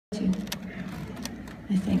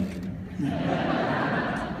I think.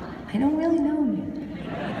 I don't really know you.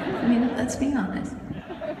 I mean, let's be honest.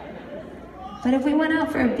 But if we went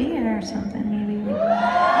out for a beer or something, maybe we would.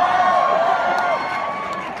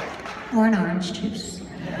 Or an orange juice.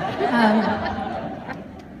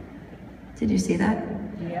 Did you see that?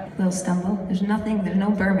 Yeah. Little stumble. There's no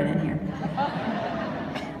bourbon in here.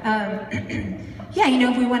 Yeah, you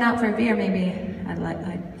know, if we went out for a beer, maybe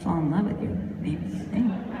I'd fall in love with you. Maybe.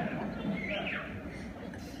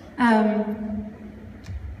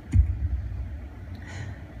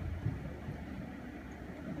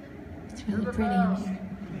 It's really pretty in here.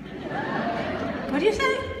 What do you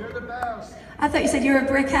say? You're the best. I thought you said you were a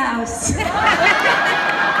brick house. Please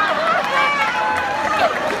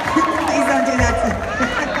don't do that.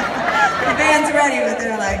 The band's ready, but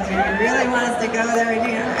they're like, do you really want us to go there,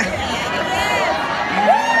 Idina?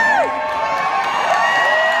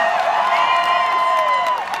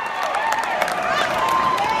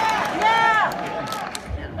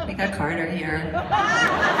 We got Carter here.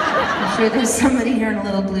 I'm sure there's somebody here in a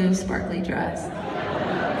little blue sparkly dress.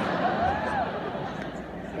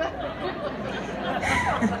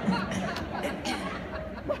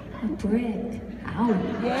 A brick. Ow.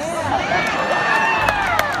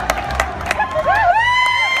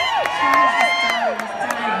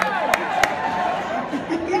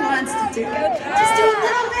 He wants to do it. Just do a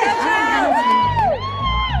little bit.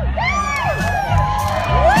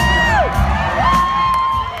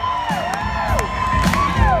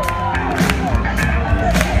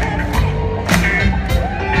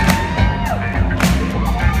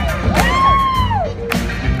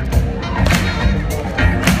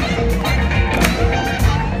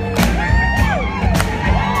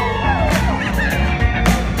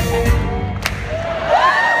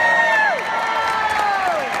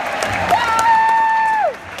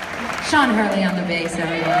 Sean Hurley on the bass,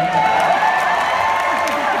 everyone.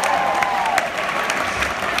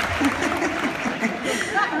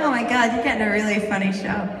 Oh my God, you're getting a really funny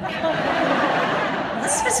show.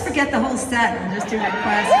 Let's just forget the whole set and just do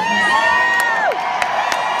requests.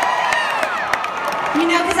 You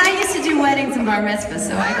know, because I used to do weddings and bar mitzvahs,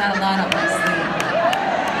 so I got a lot up my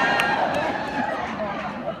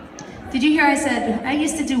sleeve. Did you hear I said, I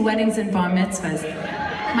used to do weddings and bar mitzvahs?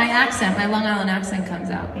 My accent, my Long Island accent comes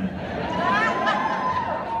out.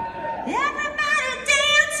 Everybody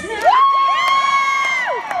dance now.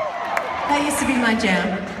 That used to be my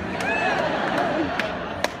jam.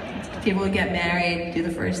 People would get married, do the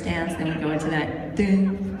first dance, then we'd go into that.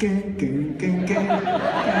 Everybody,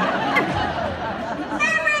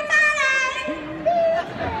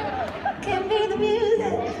 give me the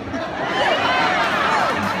music.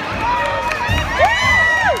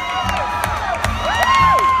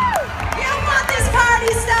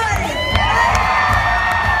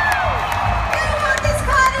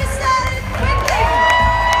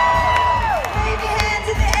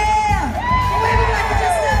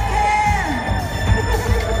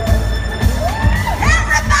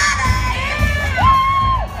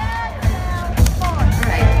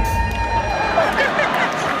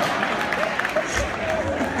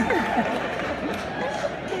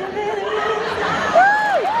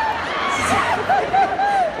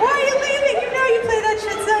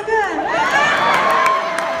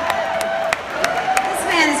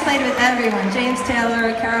 Everyone, James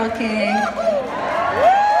Taylor, Carole King. And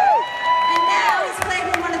now he's played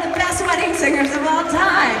with one of the best wedding singers of all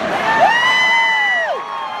time.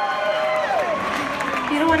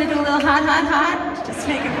 You don't want to do a little hot, hot, hot? Just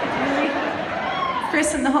make it really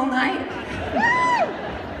christen the whole night?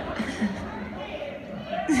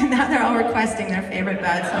 Now they're all requesting their favorite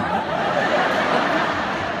bad song.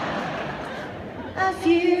 A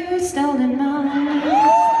few stolen moments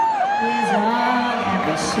is all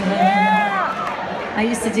we share. I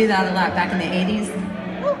used to do that a lot back in the 80s.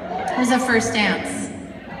 It was a first dance.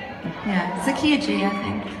 Yeah, it's the key of G, I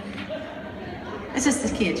think. It's just the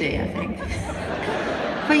key of G, I think.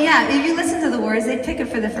 But yeah, if you listen to the words, they pick it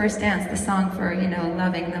for the first dance, the song for, you know,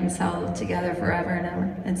 loving themselves together forever and ever.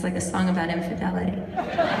 It's like a song about infidelity.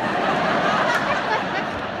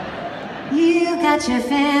 You got your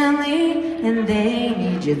family, and they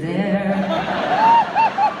need you there.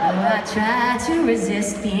 I try to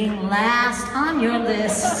resist being last on your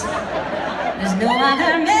list. There's no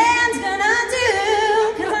other man's gonna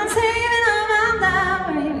do, 'cause I'm saving all my love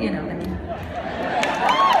for you. You know what I mean.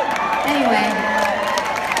 Anyway.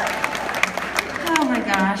 Oh my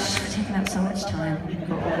gosh, we're taking up so much time. We can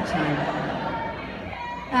go all the time.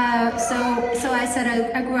 So I said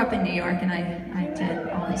I grew up in New York and I did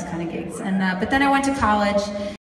all these kind of gigs. And but then I went to college.